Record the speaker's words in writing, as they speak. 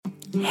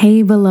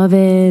Hey,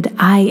 beloved,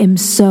 I am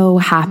so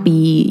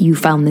happy you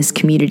found this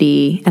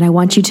community, and I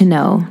want you to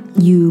know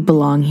you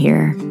belong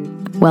here.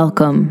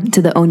 Welcome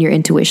to the Own Your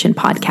Intuition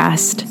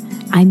podcast.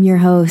 I'm your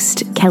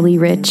host, Kelly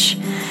Rich.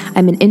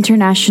 I'm an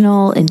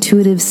international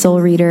intuitive soul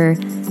reader,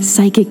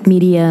 psychic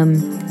medium,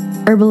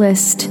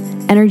 herbalist,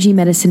 energy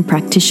medicine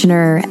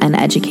practitioner, and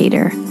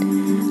educator.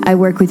 I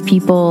work with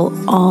people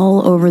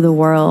all over the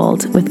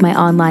world with my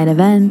online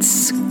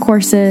events,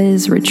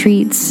 courses,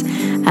 retreats,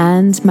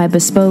 and my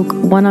bespoke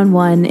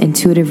one-on-one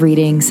intuitive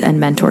readings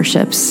and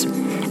mentorships.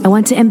 I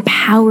want to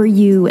empower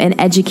you and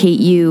educate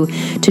you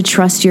to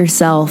trust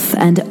yourself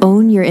and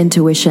own your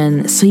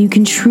intuition so you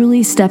can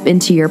truly step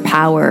into your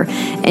power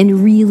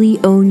and really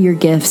own your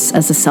gifts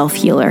as a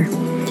self-healer.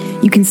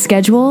 You can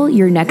schedule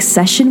your next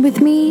session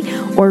with me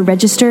or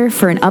register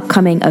for an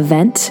upcoming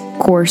event,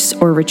 course,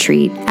 or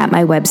retreat at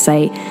my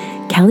website,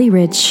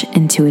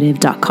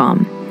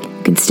 kellyrichintuitive.com.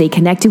 You can stay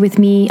connected with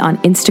me on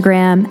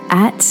Instagram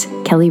at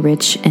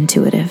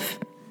kellyrichintuitive.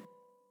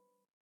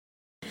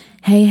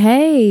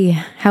 Hey,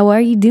 how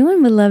are you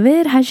doing,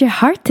 beloved? How's your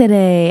heart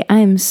today?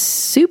 I'm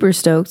super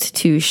stoked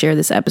to share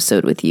this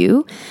episode with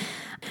you.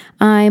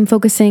 I'm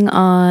focusing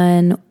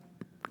on a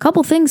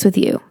couple things with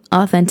you: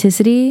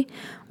 authenticity,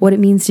 what it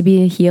means to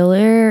be a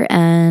healer,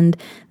 and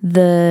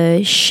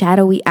the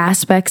shadowy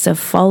aspects of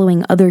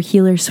following other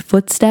healers'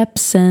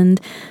 footsteps,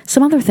 and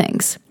some other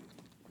things.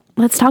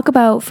 Let's talk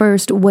about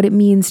first what it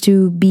means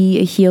to be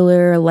a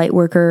healer, a light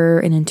worker,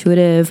 an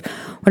intuitive,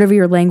 whatever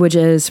your language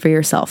is for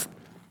yourself.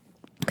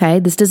 Okay,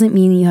 this doesn't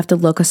mean you have to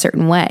look a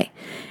certain way.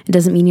 It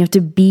doesn't mean you have to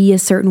be a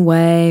certain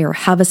way or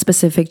have a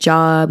specific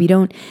job. You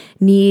don't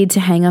need to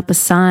hang up a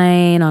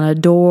sign on a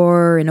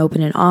door and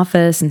open an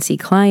office and see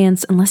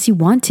clients unless you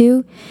want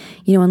to,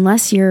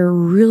 unless you're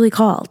really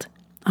called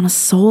on a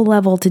soul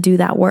level to do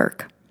that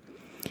work.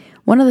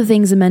 One of the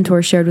things a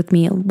mentor shared with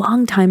me a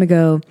long time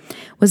ago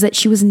was that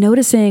she was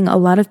noticing a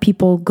lot of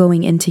people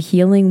going into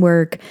healing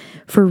work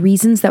for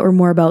reasons that were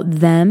more about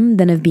them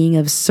than of being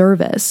of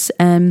service.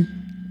 And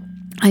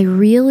I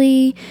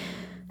really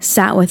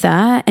sat with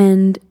that.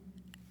 And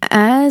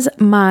as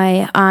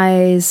my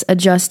eyes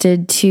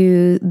adjusted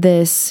to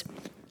this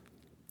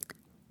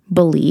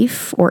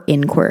belief or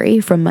inquiry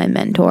from my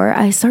mentor,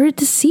 I started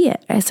to see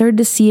it. I started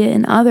to see it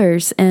in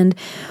others. And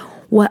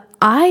what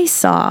I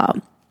saw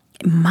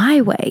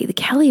my way, the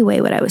Kelly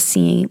way, what I was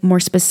seeing more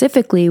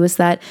specifically was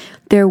that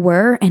there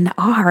were and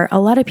are a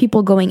lot of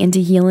people going into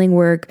healing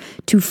work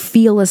to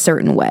feel a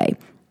certain way.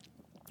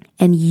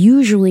 And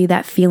usually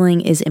that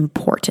feeling is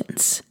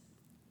importance.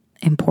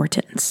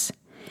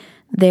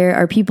 There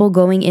are people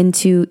going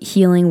into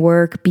healing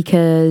work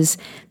because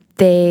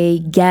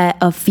they get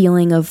a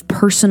feeling of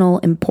personal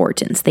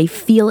importance. They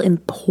feel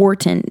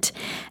important.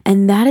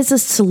 And that is a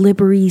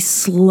slippery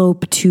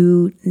slope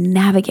to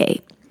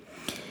navigate.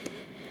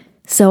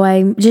 So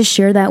I just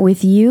share that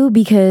with you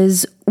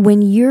because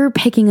when you're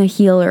picking a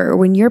healer, or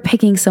when you're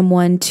picking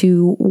someone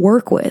to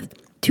work with,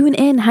 tune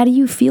in. How do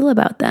you feel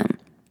about them?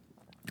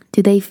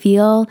 Do they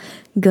feel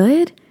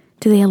good?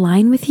 Do they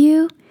align with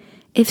you?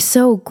 If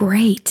so,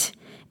 great.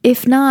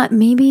 If not,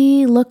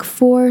 maybe look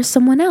for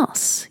someone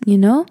else,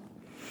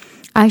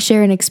 I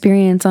share an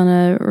experience on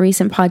a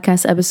recent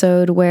podcast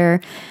episode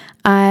where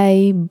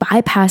I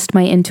bypassed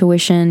my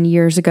intuition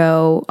years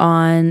ago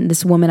on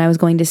this woman I was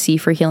going to see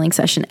for a healing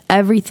session.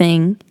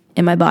 Everything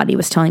in my body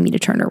was telling me to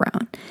turn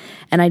around,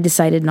 and I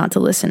decided not to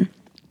listen.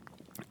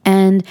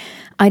 And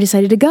I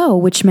decided to go,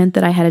 which meant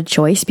that I had a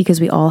choice,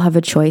 because we all have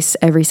a choice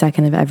every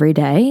second of every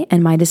day.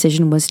 And my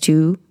decision was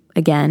to,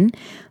 again,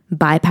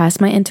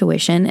 bypass my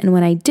intuition. And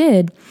when I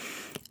did,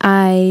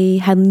 I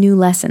had new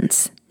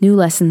lessons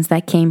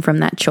that came from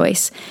that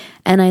choice.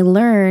 And I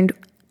learned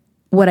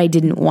what I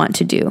didn't want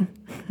to do.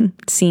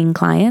 Seeing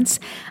clients,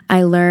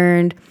 I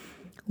learned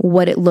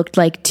what it looked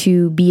like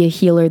to be a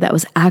healer that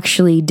was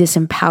actually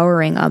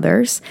disempowering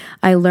others.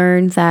 I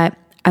learned that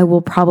I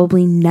will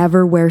probably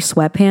never wear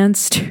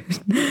sweatpants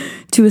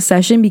to a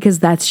session because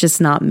that's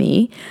just not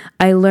me.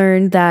 I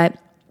learned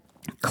that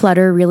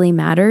clutter really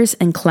matters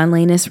and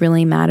cleanliness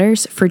really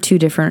matters for two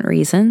different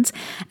reasons,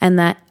 and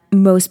that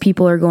most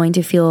people are going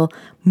to feel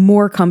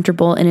more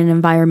comfortable in an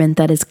environment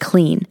that is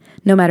clean,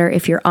 no matter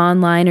if you're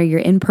online or you're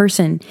in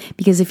person,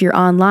 because if you're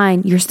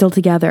online, you're still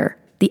together.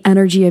 The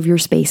energy of your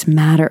space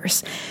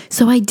matters.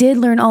 So I did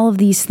learn all of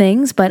these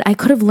things, but I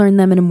could have learned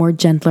them in a more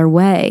gentler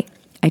way.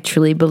 I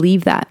truly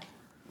believe that.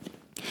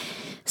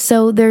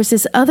 So there's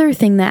this other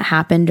thing that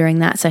happened during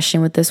that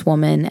session with this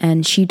woman,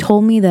 and she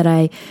told me that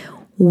I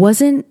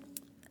wasn't,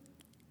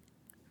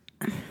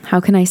 how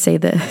can I say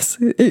this?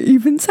 It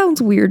even sounds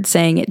weird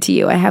saying it to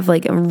you. I have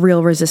like a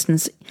real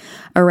resistance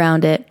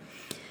around it.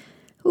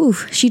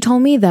 She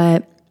told me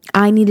that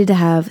I needed to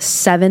have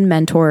 7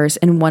 mentors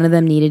and one of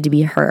them needed to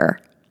be her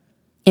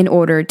in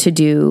order to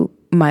do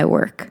my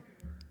work,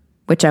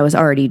 which I was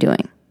already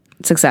doing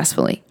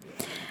successfully.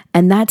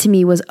 And that to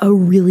me was a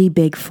really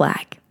big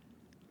flag.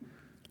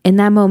 In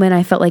that moment,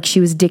 I felt like she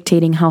was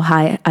dictating how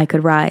high I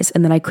could rise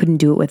and that I couldn't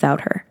do it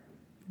without her.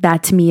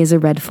 That to me is a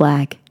red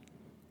flag.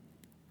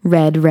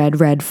 Red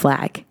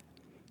flag.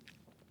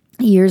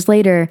 Years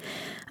later,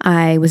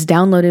 I was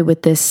downloaded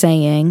with this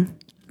saying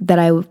that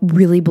I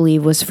really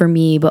believe was for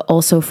me, but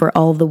also for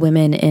all of the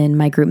women in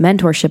my group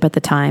mentorship at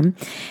the time.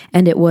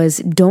 And it was,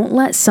 don't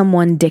let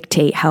someone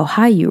dictate how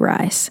high you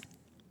rise.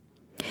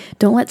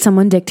 Don't let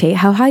someone dictate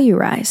how high you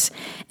rise.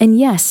 And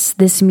yes,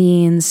 this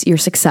means your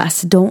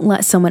success. Don't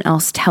let someone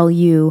else tell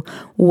you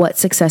what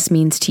success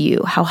means to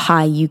you, how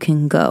high you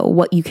can go,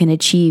 what you can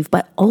achieve.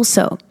 But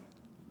also,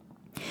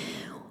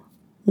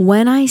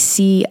 when I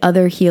see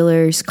other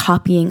healers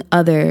copying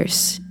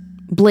others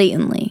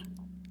blatantly,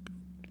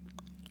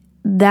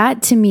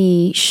 that to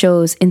me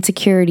shows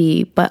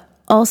insecurity, but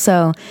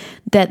also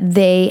that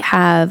they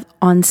have,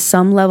 on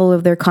some level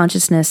of their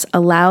consciousness,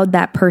 allowed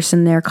that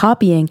person they're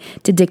copying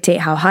to dictate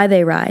how high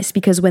they rise.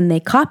 Because when they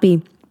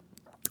copy,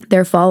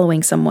 they're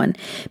following someone,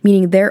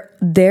 meaning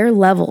their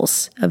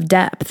levels of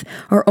depth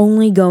are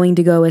only going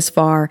to go as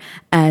far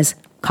as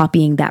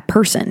copying that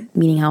person,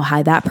 meaning how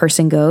high that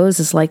person goes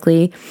is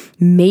likely,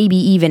 maybe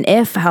even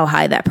if how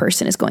high that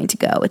person is going to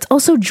go. It's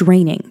also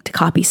draining to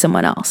copy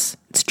someone else.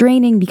 It's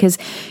draining because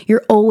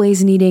you're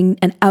always needing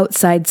an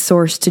outside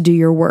source to do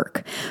your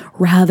work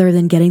rather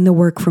than getting the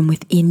work from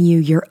within you,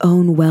 your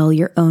own well,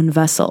 your own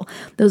vessel.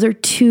 Those are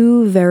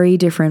two very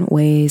different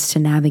ways to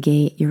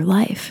navigate your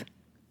life.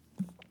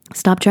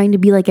 Stop trying to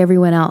be like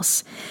everyone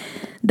else.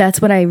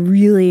 That's what I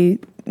really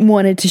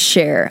wanted to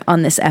share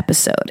on this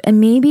episode.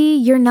 And maybe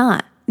you're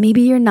not.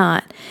 Maybe you're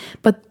not.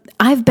 But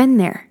I've been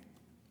there.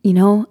 You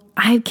know,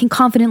 I can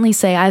confidently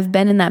say I've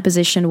been in that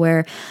position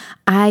where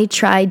I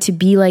tried to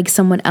be like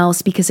someone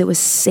else because it was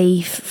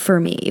safe for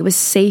me. It was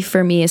safe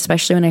for me,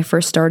 especially when I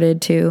first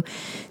started to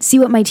see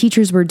what my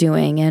teachers were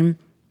doing and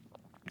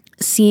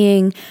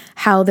seeing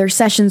how their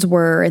sessions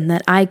were and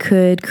that I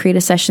could create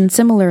a session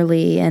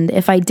similarly. And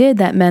if I did,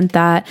 that meant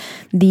that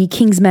the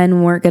King's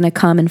men weren't going to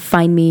come and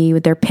find me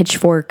with their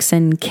pitchforks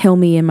and kill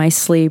me in my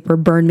sleep or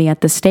burn me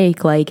at the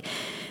stake. Like,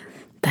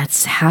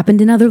 that's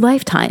happened in other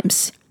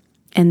lifetimes.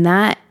 And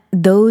that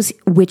those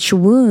witch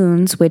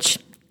wounds, which,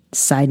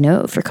 side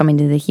note, for coming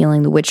to the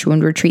Healing the Witch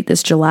Wound retreat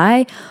this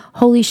July,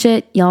 holy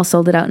shit, y'all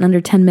sold it out in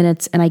under 10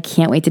 minutes, and I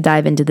can't wait to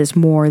dive into this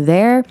more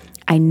there.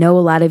 I know a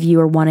lot of you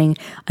are wanting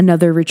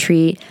another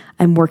retreat.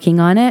 I'm working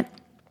on it.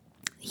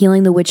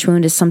 Healing the Witch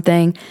Wound is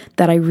something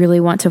that I really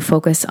want to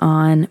focus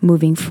on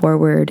moving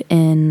forward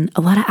in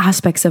a lot of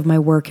aspects of my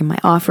work and my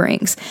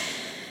offerings.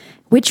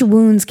 Witch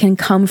wounds can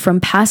come from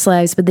past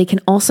lives, but they can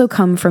also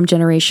come from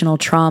generational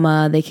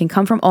trauma. They can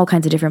come from all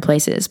kinds of different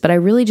places. But I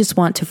really just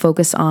want to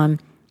focus on,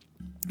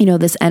 you know,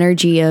 this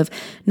energy of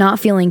not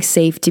feeling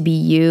safe to be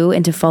you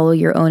and to follow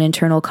your own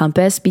internal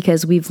compass,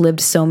 because we've lived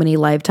so many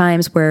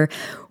lifetimes where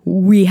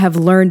we have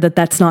learned that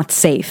that's not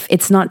safe.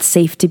 It's not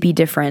safe to be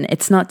different.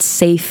 It's not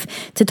safe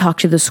to talk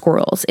to the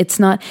squirrels. It's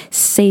not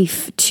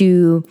safe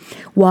to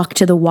walk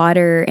to the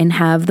water and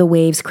have the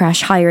waves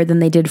crash higher than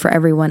they did for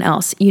everyone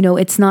else. You know,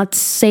 it's not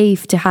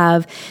safe to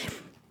have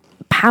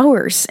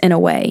powers in a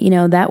way. You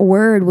know, that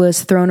word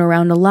was thrown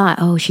around a lot.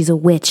 Oh, she's a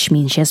witch,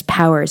 means she has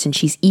powers and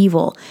she's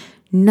evil.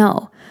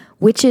 No,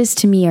 witches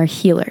to me are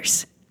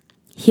healers.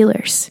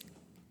 Healers.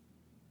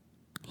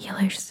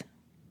 Healers.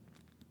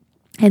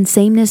 And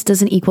sameness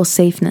doesn't equal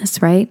safeness,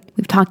 right?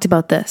 We've talked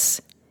about this.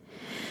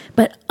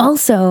 But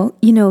also,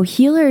 you know,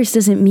 healers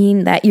doesn't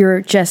mean that you're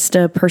just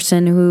a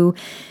person who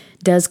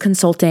does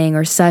consulting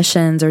or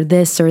sessions or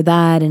this or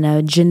that in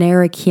a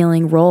generic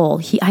healing role.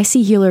 I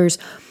see healers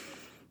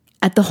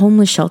at the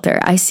homeless shelter.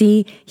 I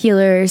see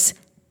healers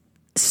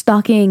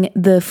stocking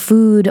the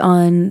food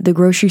on the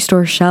grocery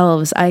store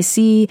shelves. I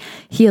see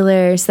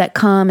healers that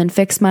come and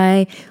fix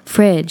my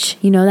fridge.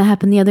 You know, that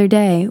happened the other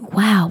day.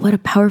 Wow, what a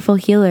powerful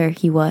healer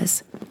he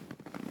was.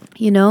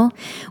 You know,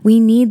 we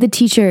need the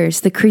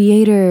teachers, the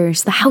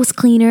creators, the house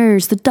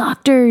cleaners, the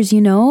doctors, you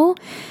know,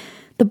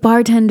 the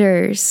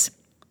bartenders,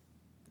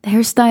 the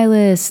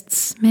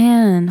hairstylists.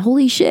 Man,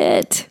 holy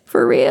shit,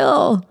 for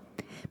real.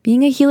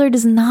 Being a healer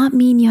does not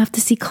mean you have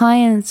to see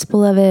clients,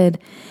 beloved.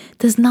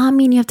 Does not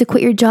mean you have to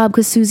quit your job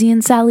because Susie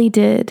and Sally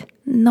did.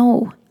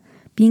 No.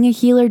 Being a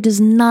healer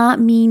does not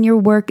mean your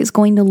work is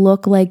going to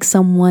look like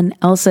someone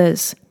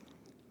else's.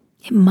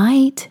 It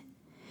might.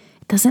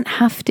 It doesn't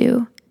have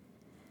to.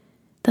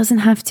 It doesn't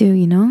have to,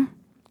 you know?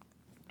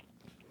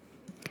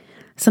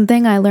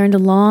 Something I learned a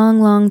long,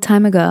 long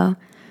time ago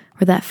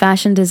were that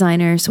fashion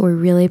designers were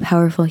really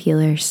powerful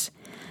healers.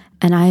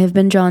 And I have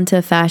been drawn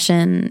to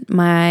fashion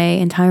my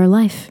entire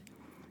life.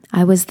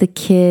 I was the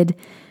kid,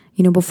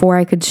 you know, before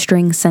I could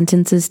string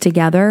sentences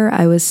together,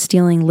 I was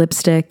stealing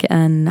lipstick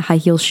and high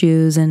heel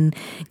shoes and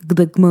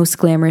the most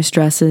glamorous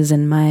dresses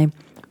in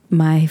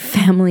my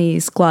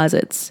family's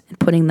closets and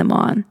putting them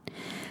on.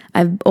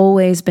 I've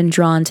always been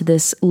drawn to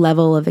this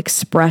level of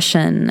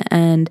expression,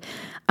 and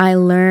I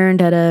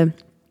learned at a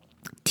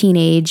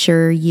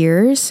teenager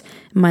years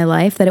in my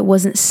life that it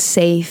wasn't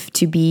safe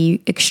to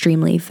be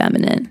extremely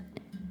feminine.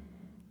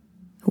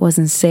 It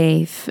wasn't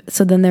safe.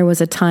 So then there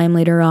was a time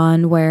later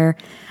on where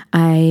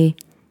I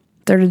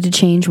started to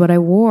change what I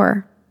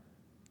wore.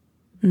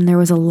 And there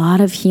was a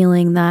lot of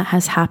healing that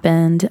has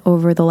happened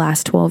over the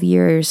last 12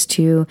 years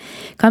to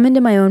come into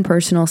my own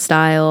personal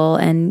style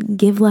and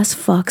give less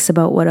fucks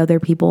about what other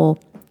people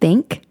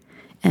think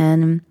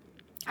and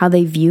how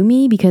they view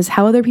me, because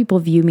how other people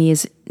view me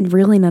is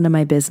really none of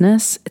my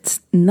business. It's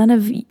none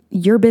of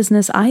your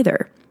business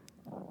either.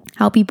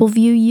 How people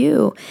view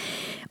you.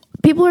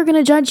 People are going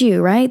to judge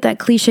you, right? That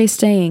cliche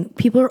saying,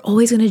 people are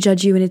always going to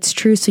judge you, and it's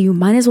true. So you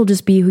might as well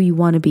just be who you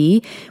want to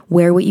be,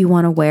 wear what you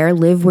want to wear,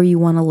 live where you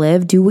want to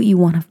live, do what you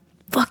want to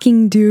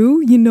fucking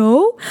do, you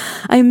know?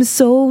 I'm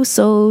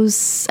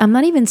I'm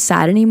not even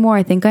sad anymore.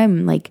 I think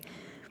I'm like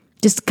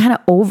just kind of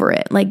over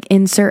it. Like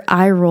insert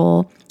eye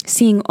roll,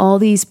 seeing all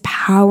these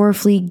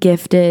powerfully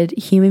gifted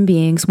human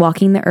beings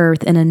walking the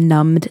earth in a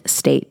numbed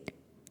state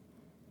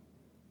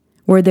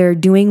where they're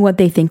doing what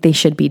they think they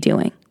should be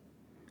doing.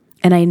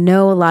 And I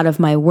know a lot of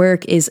my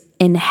work is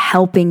in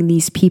helping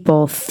these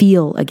people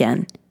feel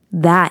again.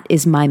 That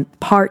is my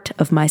part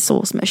of my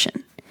soul's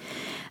mission.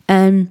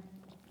 And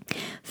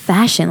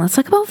fashion, let's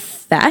talk about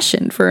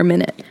fashion for a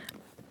minute.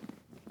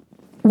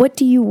 What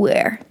do you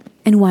wear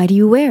and why do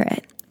you wear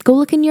it? Go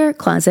look in your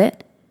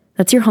closet.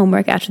 That's your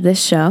homework after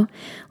this show.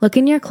 Look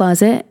in your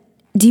closet.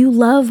 Do you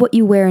love what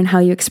you wear and how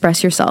you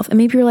express yourself? And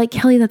maybe you're like,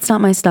 Kelly, that's not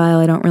my style.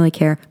 I don't really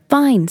care.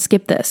 Fine,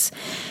 skip this.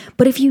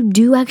 But if you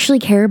do actually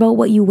care about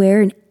what you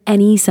wear in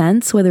any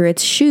sense, whether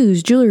it's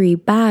shoes, jewelry,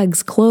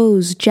 bags,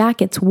 clothes,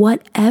 jackets,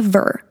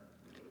 whatever,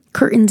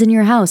 curtains in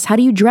your house, how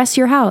do you dress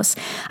your house?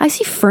 I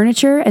see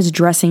furniture as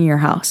dressing your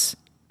house,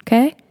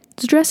 okay?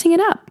 It's dressing it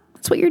up.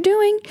 That's what you're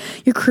doing.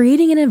 You're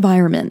creating an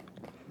environment.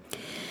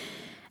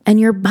 And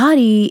your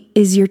body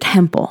is your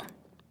temple.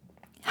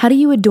 How do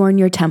you adorn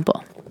your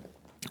temple?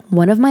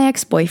 One of my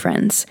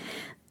ex-boyfriends,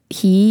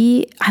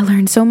 I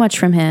learned so much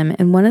from him.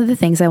 And one of the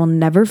things I will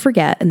never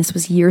forget, and this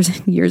was years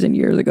and years and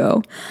years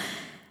ago,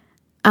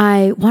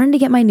 I wanted to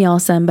get my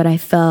nails done, but I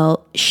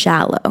felt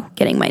shallow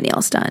getting my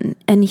nails done.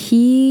 And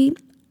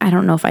I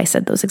don't know if I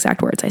said those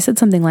exact words. I said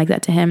something like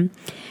that to him.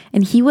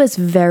 And he was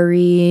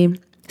very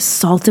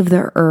salt of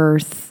the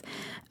earth,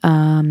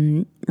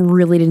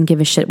 really didn't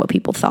give a shit what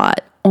people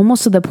thought.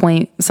 Almost to the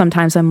point,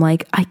 sometimes I'm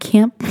like, I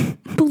can't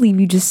believe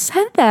you just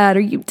said that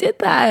or you did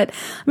that.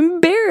 I'm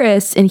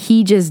embarrassed. And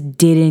he just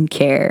didn't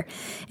care.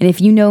 And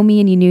if you know me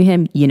and you knew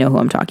him, you know who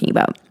I'm talking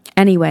about.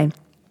 Anyway,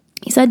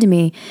 he said to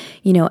me,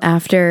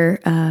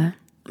 after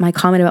my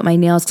comment about my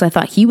nails, because I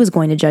thought he was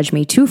going to judge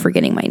me too for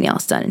getting my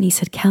nails done. And he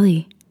said,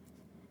 Kelly,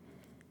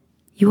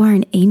 you are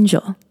an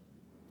angel.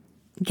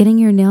 Getting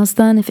your nails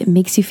done, if it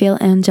makes you feel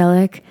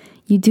angelic,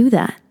 you do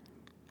that.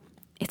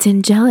 It's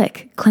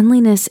angelic.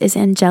 Cleanliness is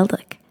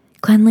angelic.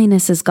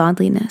 Cleanliness is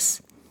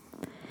godliness.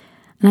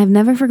 And I've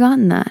never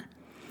forgotten that.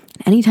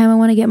 Anytime I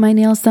want to get my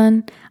nails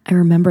done, I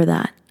remember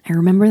that. I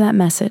remember that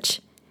message.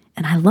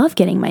 And I love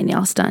getting my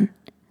nails done.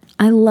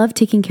 I love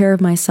taking care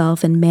of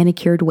myself in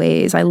manicured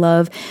ways. I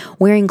love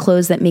wearing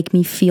clothes that make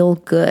me feel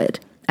good.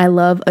 I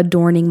love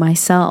adorning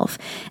myself.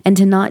 And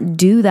to not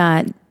do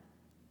that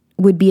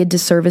would be a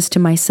disservice to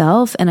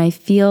myself. And I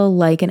feel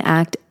like an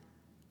act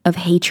of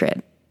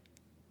hatred.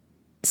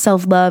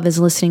 Self-love is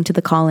listening to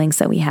the callings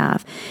that we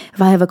have.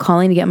 If I have a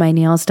calling to get my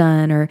nails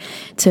done or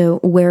to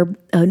wear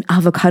an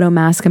avocado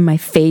mask on my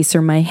face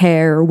or my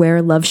hair or wear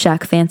a Love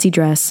Shack fancy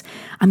dress,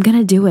 I'm going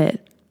to do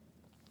it.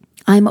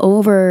 I'm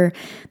over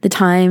the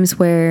times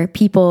where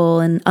people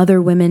and other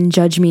women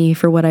judge me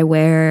for what I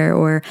wear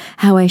or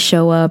how I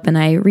show up. And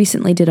I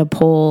recently did a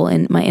poll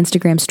in my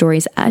Instagram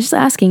stories just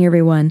asking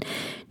everyone,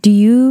 do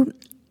you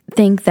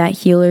think that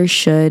healers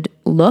should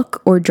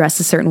look or dress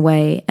a certain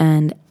way?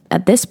 And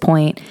at this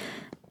point,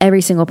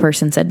 every single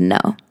person said no.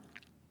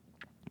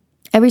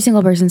 Every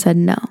single person said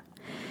no.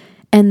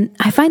 And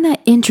I find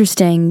that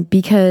interesting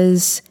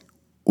because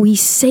we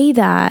say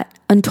that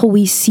until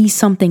we see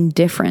something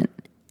different.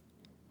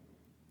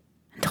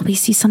 Until we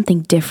see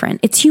something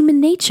different. It's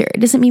human nature. It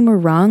doesn't mean we're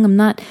wrong. I'm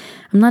not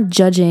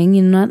judging,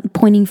 I'm not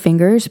pointing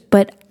fingers,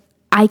 but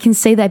I can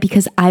say that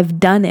because I've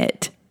done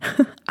it.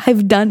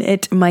 I've done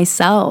it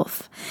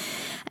myself.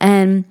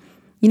 And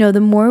the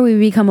more we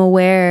become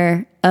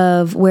aware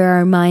of where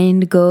our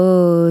mind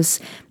goes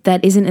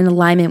that isn't in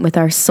alignment with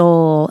our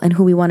soul and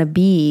who we want to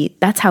be,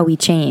 that's how we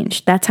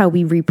change. That's how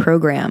we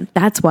reprogram.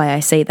 That's why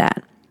I say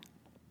that.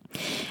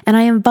 And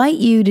I invite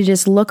you to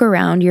just look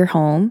around your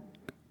home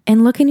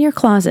and look in your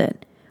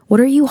closet. What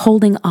are you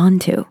holding on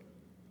to?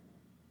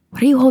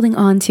 What are you holding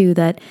on to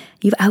that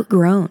you've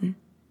outgrown,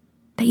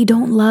 that you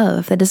don't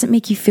love, that doesn't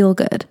make you feel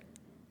good?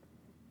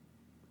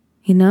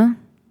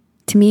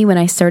 To me, when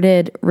I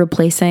started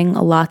replacing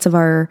lots of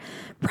our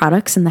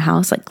products in the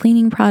house, like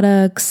cleaning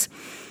products,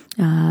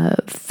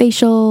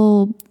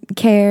 facial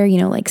care,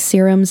 like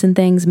serums and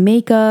things,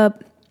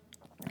 makeup,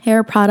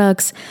 hair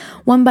products,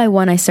 one by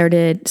one, I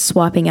started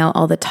swapping out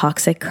all the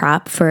toxic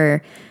crap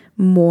for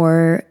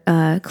more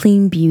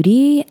clean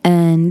beauty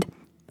and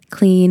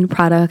clean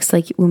products,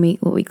 like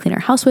what we clean our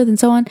house with and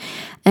so on.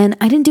 And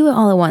I didn't do it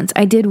all at once.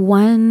 I did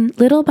one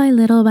little by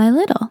little by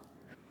little.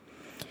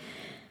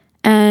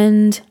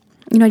 And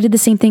I did the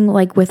same thing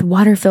like with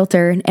water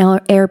filter and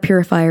air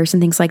purifiers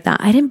and things like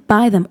that. I didn't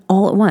buy them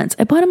all at once.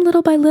 I bought them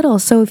little by little.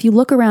 So if you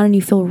look around and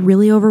you feel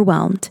really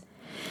overwhelmed,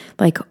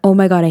 like, oh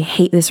my God, I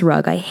hate this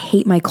rug. I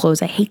hate my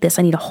clothes. I hate this.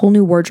 I need a whole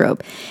new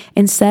wardrobe.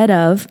 Instead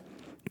of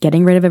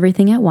getting rid of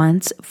everything at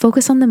once,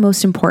 focus on the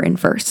most important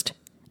first.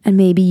 And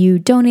maybe you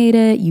donate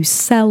it, you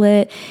sell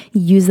it,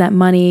 you use that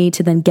money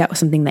to then get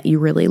something that you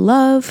really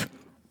love.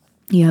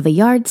 You have a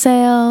yard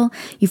sale,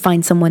 you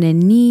find someone in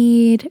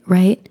need,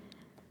 right?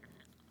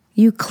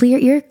 You're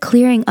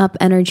clearing up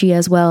energy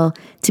as well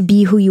to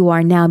be who you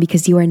are now,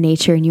 because you are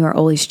nature and you are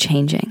always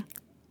changing.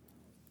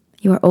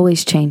 You are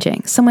always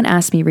changing. Someone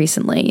asked me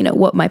recently,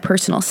 what my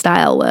personal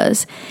style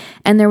was.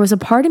 And there was a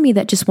part of me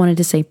that just wanted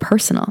to say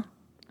personal,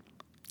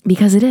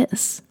 because it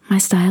is. My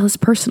style is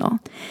personal.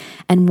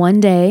 And one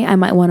day I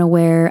might want to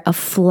wear a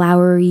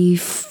flowery,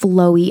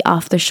 flowy,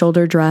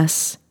 off-the-shoulder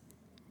dress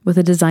with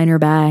a designer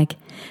bag.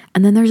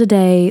 And then there's a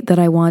day that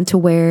I want to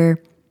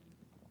wear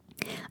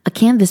a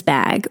canvas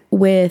bag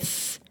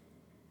with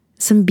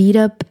some beat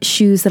up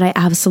shoes that I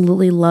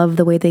absolutely love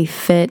the way they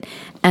fit,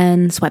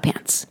 and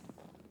sweatpants.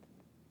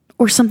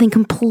 Or something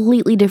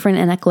completely different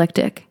and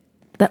eclectic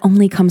that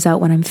only comes out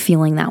when I'm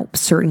feeling that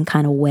certain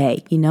kind of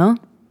way,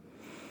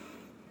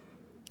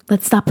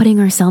 Let's stop putting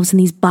ourselves in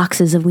these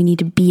boxes of we need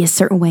to be a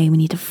certain way. We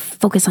need to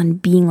focus on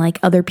being like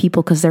other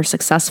people because they're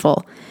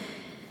successful.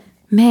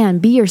 Man,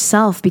 be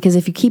yourself, because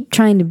if you keep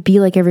trying to be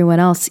like everyone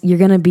else, you're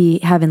going to be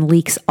having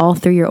leaks all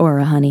through your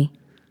aura, honey.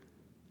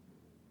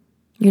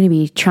 You're going to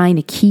be trying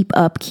to keep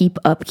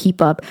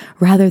up,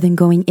 rather than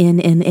going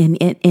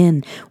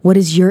in. What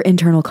does your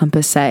internal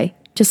compass say?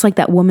 Just like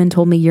that woman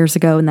told me years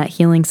ago in that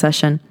healing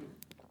session,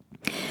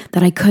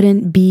 that I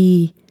couldn't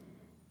be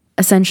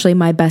essentially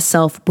my best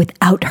self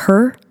without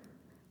her.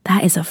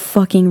 That is a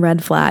fucking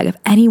red flag. If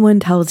anyone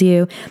tells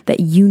you that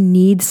you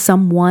need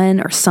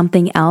someone or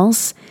something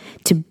else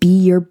to be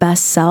your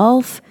best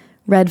self,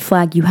 red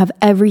flag. You have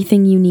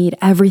everything you need.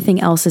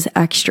 Everything else is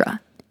extra.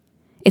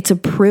 It's a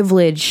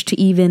privilege to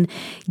even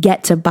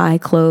get to buy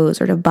clothes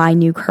or to buy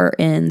new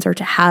curtains or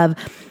to have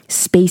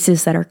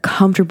spaces that are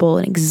comfortable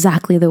in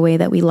exactly the way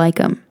that we like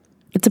them.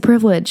 It's a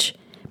privilege.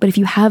 But if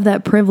you have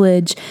that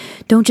privilege,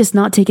 don't just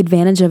not take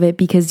advantage of it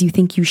because you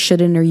think you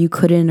shouldn't or you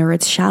couldn't or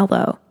it's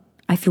shallow.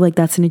 I feel like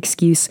that's an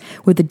excuse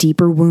with a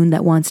deeper wound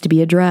that wants to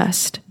be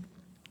addressed.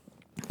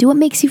 Do what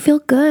makes you feel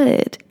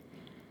good.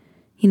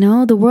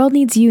 The world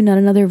needs you, not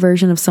another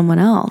version of someone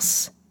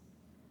else.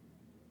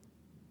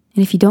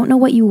 And if you don't know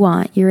what you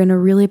want, you're in a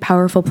really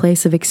powerful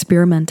place of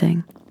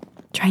experimenting.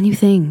 Try new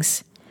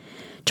things.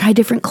 Try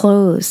different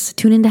clothes.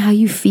 Tune into how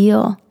you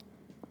feel.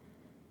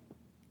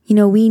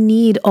 We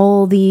need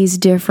all these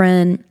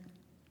different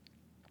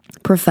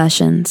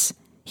professions.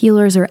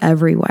 Healers are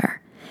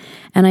everywhere.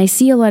 And I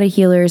see a lot of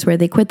healers where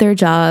they quit their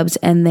jobs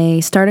and they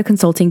start a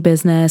consulting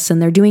business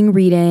and they're doing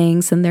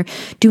readings and they're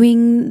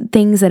doing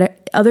things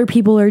that other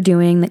people are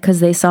doing because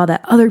they saw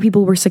that other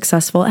people were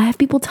successful. I have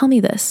people tell me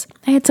this.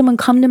 I had someone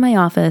come to my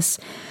office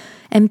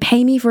and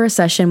pay me for a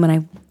session when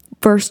I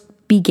first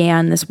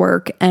began this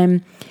work,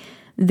 and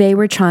they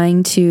were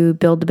trying to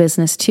build a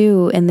business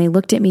too. And they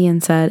looked at me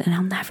and said, and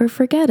I'll never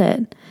forget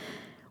it,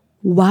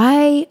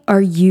 "Why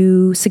are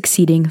you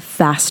succeeding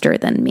faster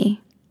than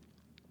me?"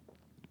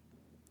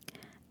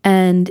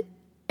 And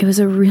it was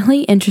a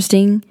really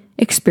interesting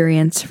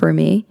experience for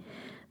me.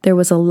 There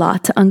was a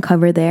lot to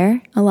uncover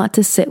there, a lot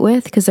to sit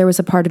with, because there was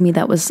a part of me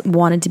that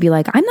wanted to be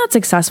like, I'm not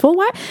successful.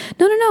 Why?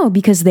 No,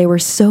 because they were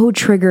so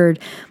triggered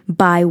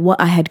by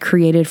what I had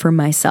created for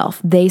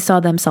myself. They saw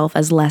themselves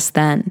as less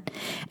than,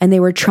 and they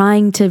were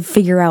trying to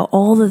figure out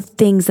all the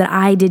things that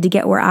I did to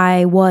get where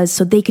I was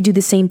so they could do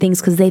the same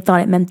things because they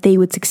thought it meant they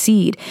would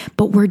succeed.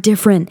 But we're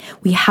different.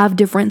 We have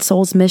different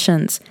souls'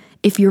 missions.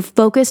 If you're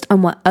focused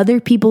on what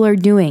other people are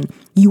doing,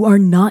 you are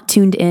not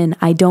tuned in.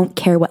 I don't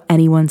care what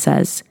anyone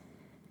says.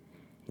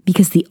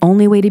 Because the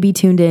only way to be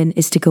tuned in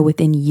is to go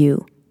within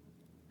you.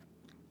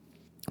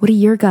 What do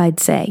your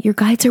guides say? Your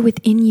guides are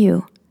within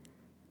you.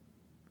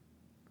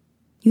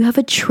 You have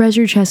a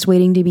treasure chest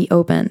waiting to be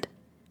opened.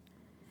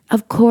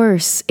 Of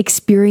course,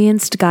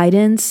 experienced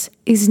guidance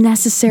is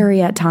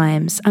necessary at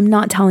times. I'm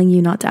not telling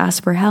you not to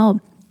ask for help.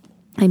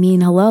 I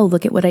mean, hello,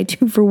 look at what I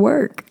do for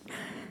work.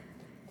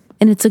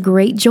 And it's a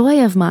great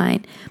joy of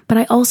mine. But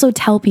I also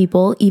tell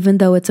people, even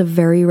though it's a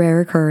very rare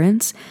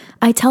occurrence,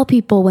 I tell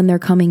people when they're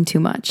coming too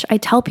much. I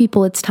tell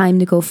people it's time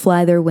to go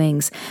fly their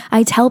wings.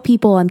 I tell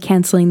people I'm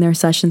canceling their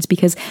sessions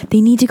because they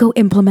need to go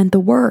implement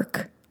the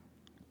work.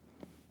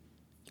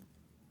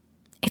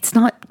 It's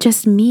not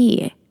just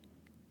me.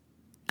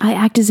 I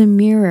act as a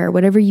mirror.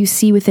 Whatever you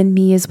see within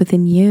me is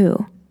within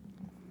you.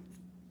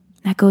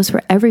 That goes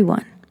for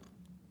everyone.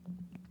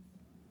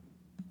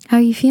 How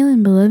are you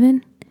feeling,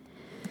 beloved?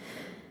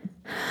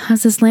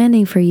 How's this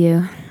landing for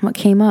you? What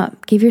came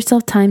up? Give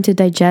yourself time to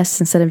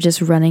digest instead of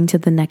just running to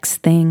the next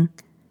thing.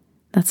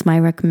 That's my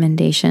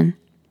recommendation.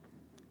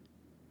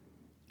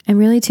 And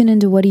really tune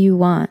into what do you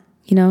want?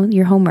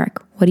 Your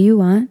homework. What do you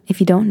want? If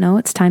you don't know,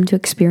 it's time to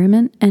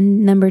experiment.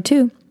 And number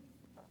 2,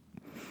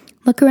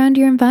 look around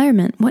your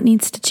environment. What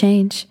needs to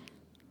change?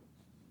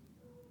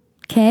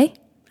 Okay?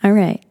 All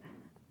right.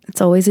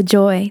 It's always a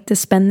joy to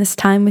spend this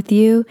time with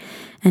you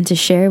and to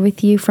share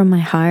with you from my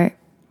heart.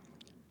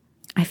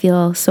 I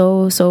feel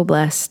so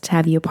blessed to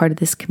have you a part of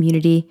this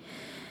community.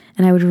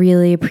 And I would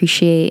really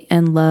appreciate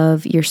and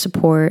love your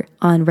support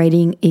on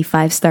writing a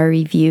 5-star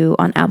review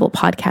on Apple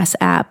Podcasts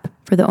app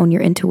for the Own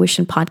Your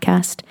Intuition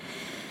podcast,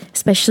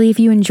 especially if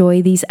you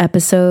enjoy these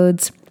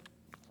episodes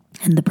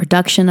and the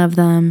production of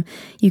them.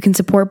 You can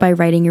support by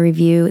writing a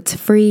review. It's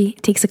free.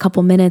 It takes a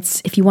couple minutes.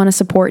 If you want to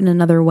support in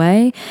another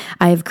way,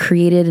 I have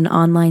created an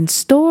online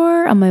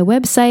store on my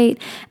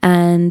website,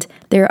 and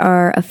there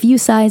are a few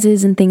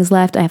sizes and things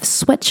left. I have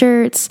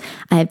sweatshirts,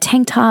 I have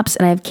tank tops,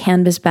 and I have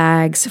canvas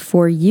bags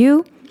for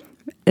you.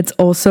 It's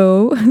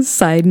also,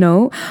 side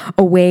note,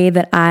 a way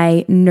that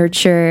I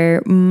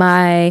nurture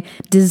my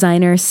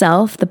designer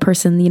self, the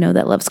person,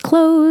 that loves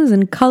clothes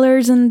and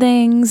colors and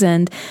things.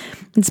 And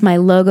it's my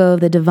logo,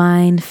 the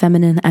Divine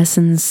Feminine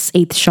Essence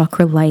 8th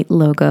Chakra Light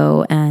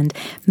logo. And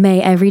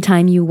may every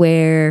time you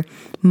wear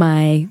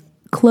my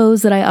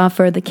clothes that I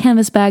offer, the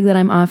canvas bag that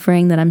I'm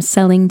offering, that I'm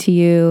selling to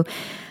you,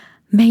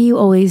 may you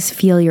always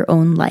feel your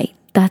own light.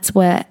 That's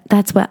what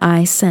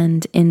I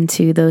send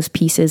into those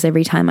pieces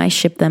every time I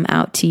ship them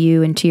out to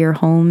you and to your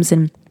homes.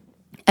 And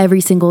every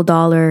single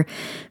dollar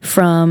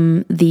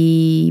from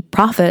the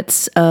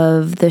profits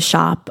of the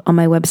shop on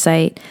my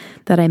website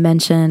that I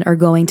mentioned are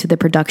going to the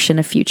production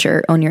of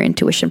future Own Your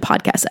Intuition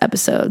podcast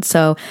episodes.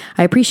 So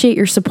I appreciate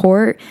your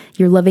support,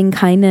 your loving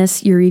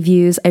kindness, your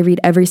reviews. I read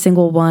every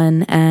single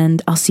one,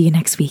 and I'll see you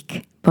next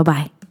week.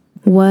 Bye-bye.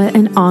 What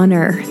an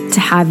honor to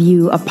have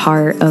you a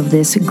part of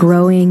this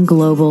growing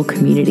global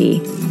community.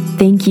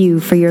 Thank you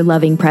for your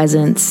loving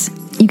presence.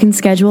 You can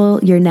schedule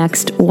your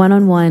next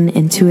one-on-one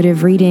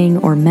intuitive reading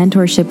or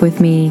mentorship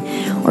with me,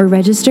 or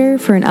register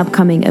for an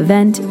upcoming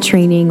event,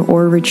 training,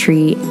 or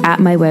retreat at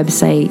my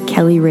website,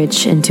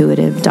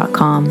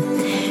 kellyrichintuitive.com.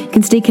 You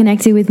can stay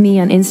connected with me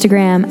on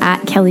Instagram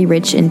at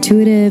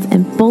kellyrichintuitive,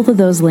 and both of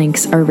those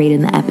links are right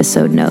in the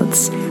episode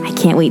notes. I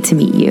can't wait to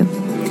meet you.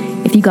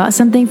 If you got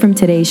something from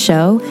today's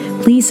show,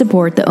 please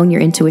support the Own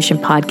Your Intuition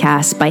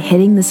podcast by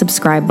hitting the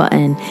subscribe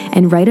button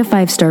and write a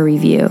 5-star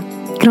review.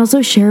 You can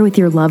also share with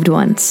your loved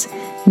ones.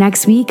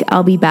 Next week,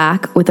 I'll be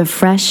back with a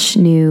fresh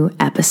new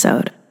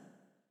episode.